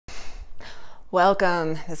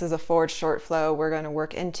Welcome. This is a forward short flow. We're going to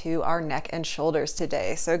work into our neck and shoulders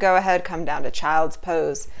today. So go ahead, come down to child's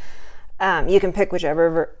pose. You can pick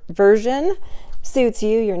whichever version suits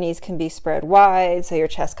you. Your knees can be spread wide so your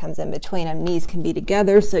chest comes in between them. Knees can be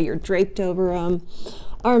together so you're draped over them.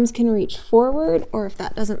 Arms can reach forward, or if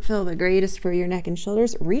that doesn't feel the greatest for your neck and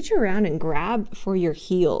shoulders, reach around and grab for your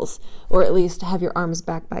heels, or at least have your arms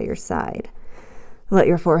back by your side. Let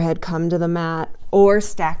your forehead come to the mat, or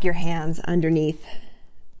stack your hands underneath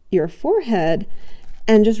your forehead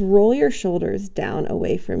and just roll your shoulders down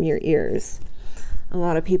away from your ears. A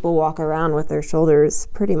lot of people walk around with their shoulders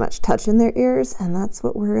pretty much touching their ears, and that's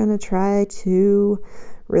what we're going to try to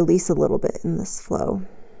release a little bit in this flow.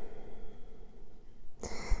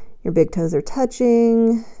 Your big toes are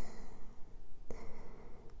touching.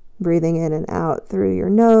 Breathing in and out through your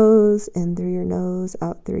nose, in through your nose,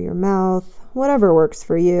 out through your mouth, whatever works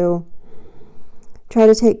for you. Try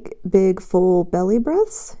to take big, full belly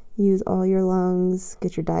breaths. Use all your lungs,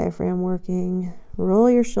 get your diaphragm working. Roll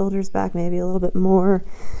your shoulders back maybe a little bit more.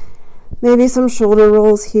 Maybe some shoulder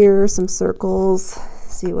rolls here, some circles.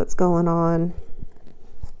 See what's going on.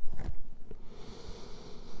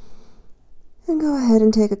 And go ahead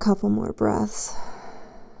and take a couple more breaths.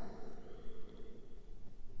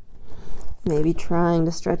 Maybe trying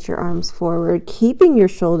to stretch your arms forward, keeping your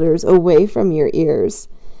shoulders away from your ears.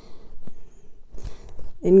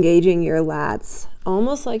 Engaging your lats,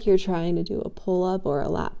 almost like you're trying to do a pull-up or a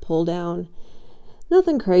lat pull-down.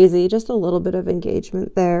 Nothing crazy, just a little bit of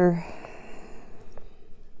engagement there.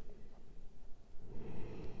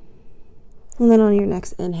 And then on your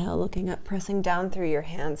next inhale, looking up, pressing down through your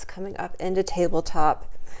hands, coming up into tabletop.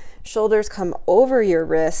 Shoulders come over your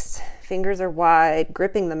wrists, fingers are wide,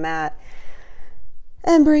 gripping the mat.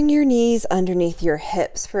 And bring your knees underneath your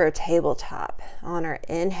hips for a tabletop. On our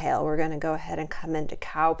inhale, we're going to go ahead and come into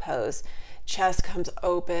cow pose. Chest comes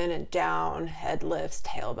open and down, head lifts,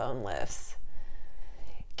 tailbone lifts.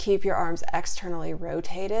 Keep your arms externally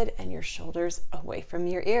rotated and your shoulders away from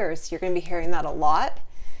your ears. You're going to be hearing that a lot.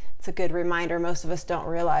 It's a good reminder. Most of us don't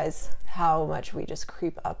realize how much we just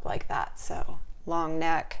creep up like that. So long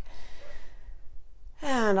neck.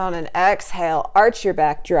 And on an exhale, arch your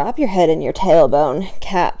back, drop your head in your tailbone,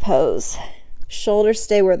 cat pose. Shoulders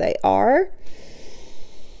stay where they are.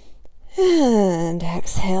 And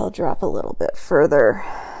exhale, drop a little bit further.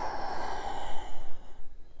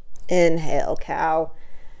 Inhale, cow.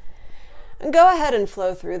 And go ahead and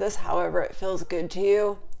flow through this however it feels good to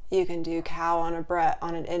you. You can do cow on a breath,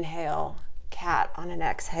 on an inhale, cat on an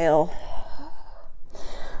exhale.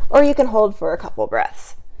 Or you can hold for a couple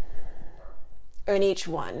breaths. In each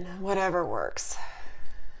one, whatever works.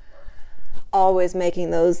 Always making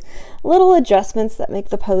those little adjustments that make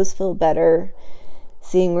the pose feel better.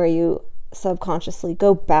 Seeing where you subconsciously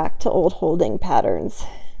go back to old holding patterns.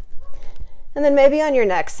 And then maybe on your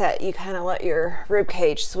next set, you kind of let your rib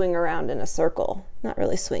cage swing around in a circle. Not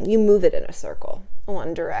really swing, you move it in a circle.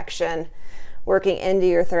 One direction, working into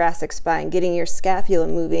your thoracic spine, getting your scapula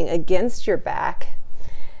moving against your back,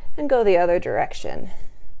 and go the other direction.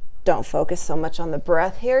 Don't focus so much on the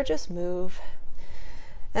breath here, just move.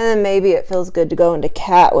 And then maybe it feels good to go into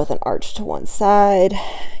cat with an arch to one side,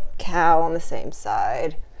 cow on the same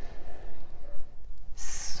side.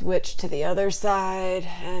 Switch to the other side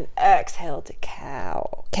and exhale to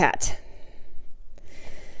cow, cat.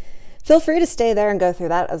 Feel free to stay there and go through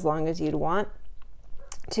that as long as you'd want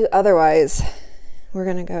to. Otherwise, we're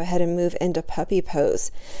going to go ahead and move into puppy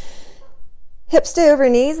pose. Hips stay over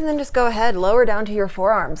knees, and then just go ahead, lower down to your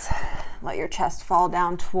forearms. Let your chest fall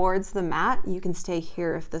down towards the mat. You can stay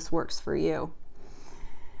here if this works for you.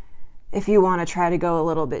 If you want to try to go a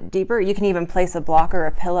little bit deeper, you can even place a block or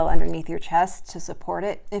a pillow underneath your chest to support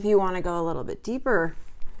it. If you want to go a little bit deeper,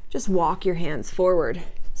 just walk your hands forward,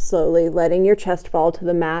 slowly letting your chest fall to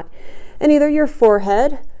the mat, and either your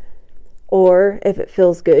forehead or, if it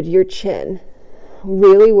feels good, your chin.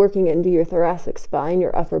 Really working into your thoracic spine,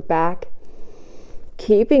 your upper back,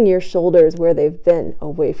 keeping your shoulders where they've been,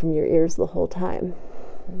 away from your ears the whole time.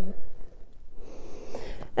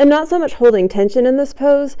 And not so much holding tension in this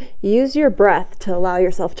pose. Use your breath to allow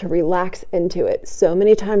yourself to relax into it. So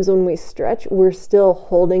many times when we stretch, we're still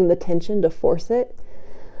holding the tension to force it.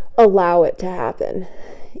 Allow it to happen.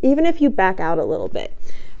 Even if you back out a little bit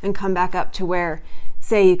and come back up to where,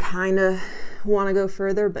 say you kind of want to go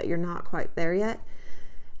further, but you're not quite there yet.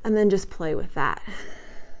 And then just play with that.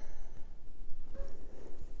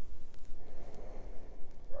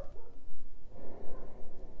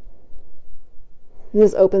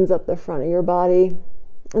 This opens up the front of your body.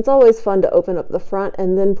 It's always fun to open up the front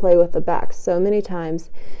and then play with the back. So many times,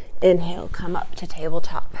 inhale, come up to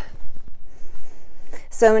tabletop.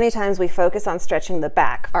 So many times we focus on stretching the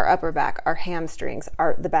back, our upper back, our hamstrings,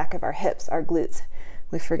 the back of our hips, our glutes.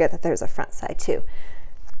 We forget that there's a front side too.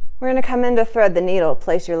 We're going to come in to thread the needle.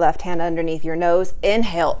 Place your left hand underneath your nose.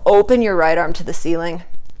 Inhale, open your right arm to the ceiling.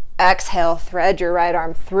 Exhale, thread your right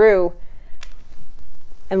arm through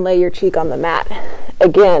and lay your cheek on the mat.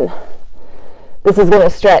 Again, this is going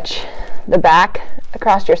to stretch the back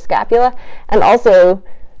across your scapula and also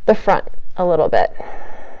the front a little bit.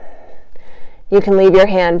 You can leave your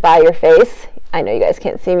hand by your face. I know you guys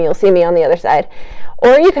can't see me. You'll see me on the other side.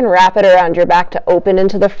 Or you can wrap it around your back to open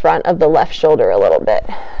into the front of the left shoulder a little bit.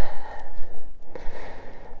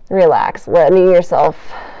 Relax, letting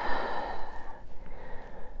yourself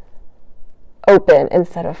open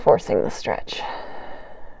instead of forcing the stretch.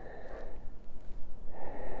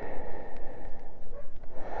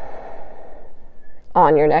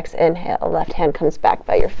 On your next inhale, left hand comes back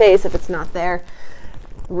by your face if it's not there.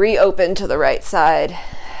 Reopen to the right side.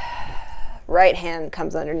 Right hand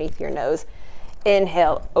comes underneath your nose.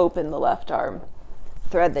 Inhale, open the left arm.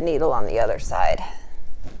 Thread the needle on the other side.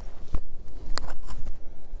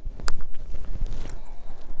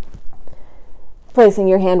 Placing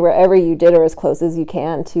your hand wherever you did or as close as you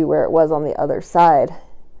can to where it was on the other side.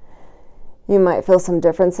 You might feel some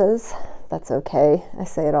differences. That's okay. I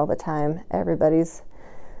say it all the time. Everybody's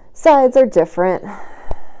sides are different.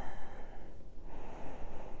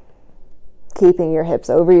 Keeping your hips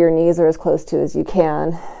over your knees or as close to as you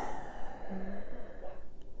can.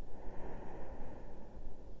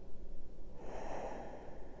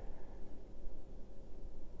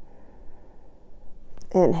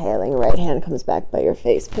 Inhaling, right hand comes back by your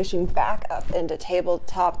face, pushing back up into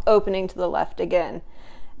tabletop, opening to the left again.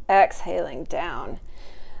 Exhaling down.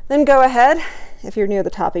 Then go ahead, if you're near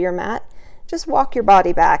the top of your mat, just walk your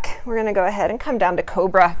body back. We're going to go ahead and come down to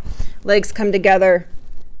cobra. Legs come together,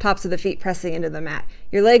 tops of the feet pressing into the mat.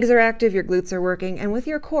 Your legs are active, your glutes are working, and with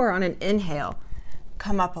your core on an inhale,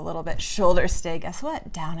 come up a little bit. Shoulders stay, guess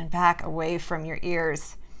what? Down and back, away from your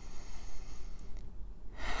ears.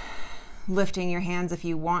 Lifting your hands if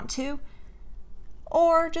you want to,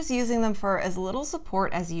 or just using them for as little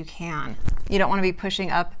support as you can. You don't want to be pushing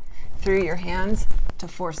up through your hands to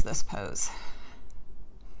force this pose.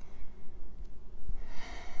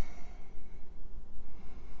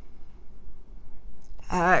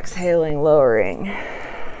 Exhaling, lowering.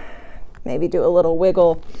 Maybe do a little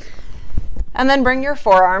wiggle. And then bring your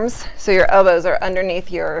forearms so your elbows are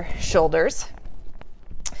underneath your shoulders.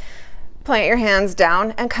 Plant your hands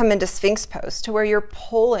down and come into Sphinx pose to where you're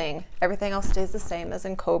pulling. Everything else stays the same as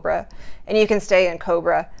in Cobra. And you can stay in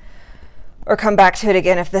Cobra or come back to it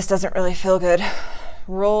again if this doesn't really feel good.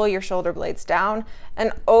 Roll your shoulder blades down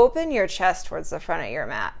and open your chest towards the front of your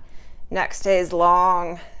mat. Neck stays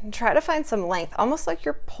long. And try to find some length, almost like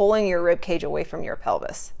you're pulling your rib cage away from your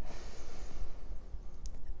pelvis.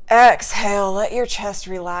 Exhale, let your chest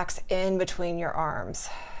relax in between your arms.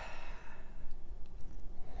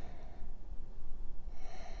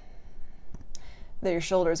 Your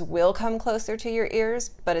shoulders will come closer to your ears,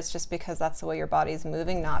 but it's just because that's the way your body's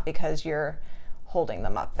moving, not because you're holding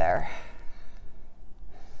them up there.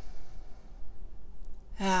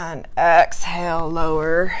 And exhale,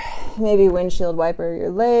 lower. Maybe windshield wiper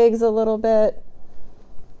your legs a little bit.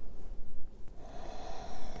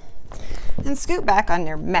 And scoot back on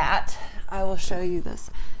your mat. I will show you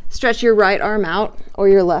this. Stretch your right arm out, or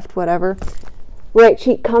your left, whatever. Right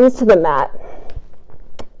cheek comes to the mat.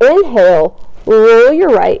 Inhale. Roll your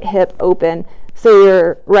right hip open so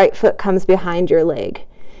your right foot comes behind your leg.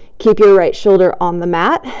 Keep your right shoulder on the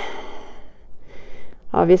mat.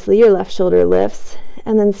 Obviously, your left shoulder lifts,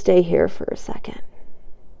 and then stay here for a second.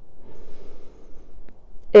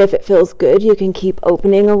 If it feels good, you can keep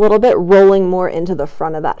opening a little bit, rolling more into the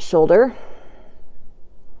front of that shoulder.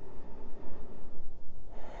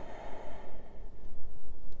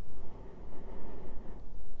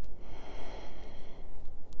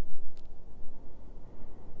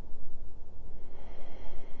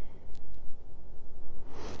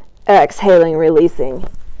 Exhaling, releasing,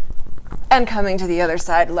 and coming to the other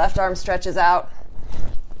side. Left arm stretches out.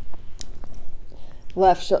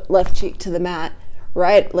 Left cheek to the mat.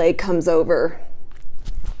 Right leg comes over.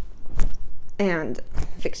 And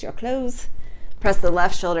fix your clothes. Press the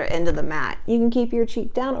left shoulder into the mat. You can keep your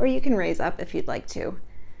cheek down, or you can raise up if you'd like to.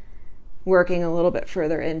 Working a little bit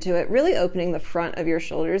further into it, really opening the front of your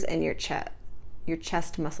shoulders and your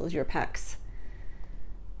chest muscles, your pecs.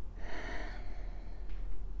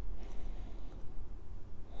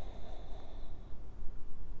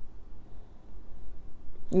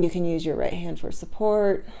 You can use your right hand for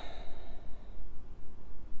support.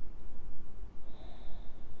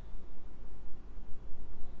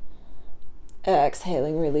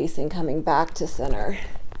 Exhaling, releasing, coming back to center.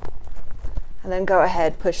 And then go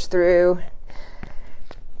ahead, push through.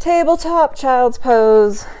 Tabletop, child's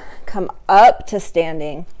pose. Come up to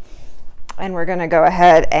standing. And we're gonna go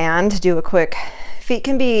ahead and do a quick, feet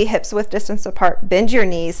can be hips width distance apart. Bend your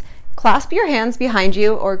knees, clasp your hands behind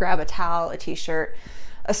you, or grab a towel, a t-shirt,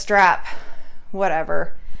 a strap,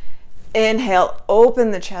 whatever. Inhale,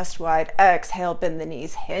 open the chest wide. Exhale, bend the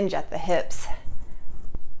knees, hinge at the hips.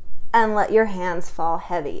 And let your hands fall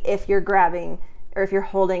heavy. If you're grabbing, or if you're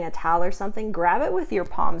holding a towel or something, grab it with your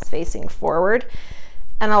palms facing forward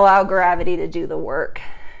and allow gravity to do the work.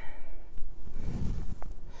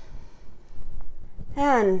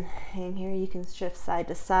 And in here you can shift side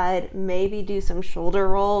to side, maybe do some shoulder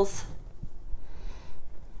rolls.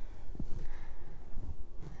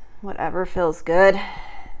 Whatever feels good.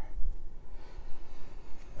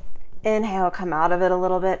 Inhale, come out of it a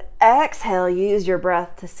little bit. Exhale, use your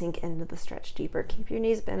breath to sink into the stretch deeper. Keep your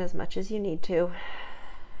knees bent as much as you need to.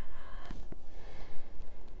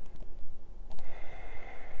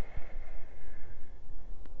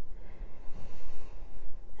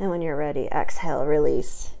 And when you're ready, exhale,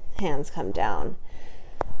 release. Hands come down.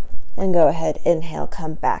 And go ahead, inhale,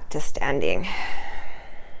 come back to standing.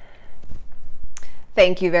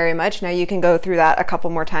 Thank you very much. Now you can go through that a couple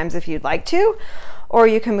more times if you'd like to, or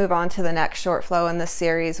you can move on to the next short flow in this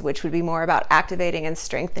series, which would be more about activating and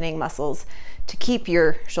strengthening muscles to keep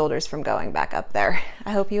your shoulders from going back up there.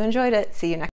 I hope you enjoyed it. See you next time.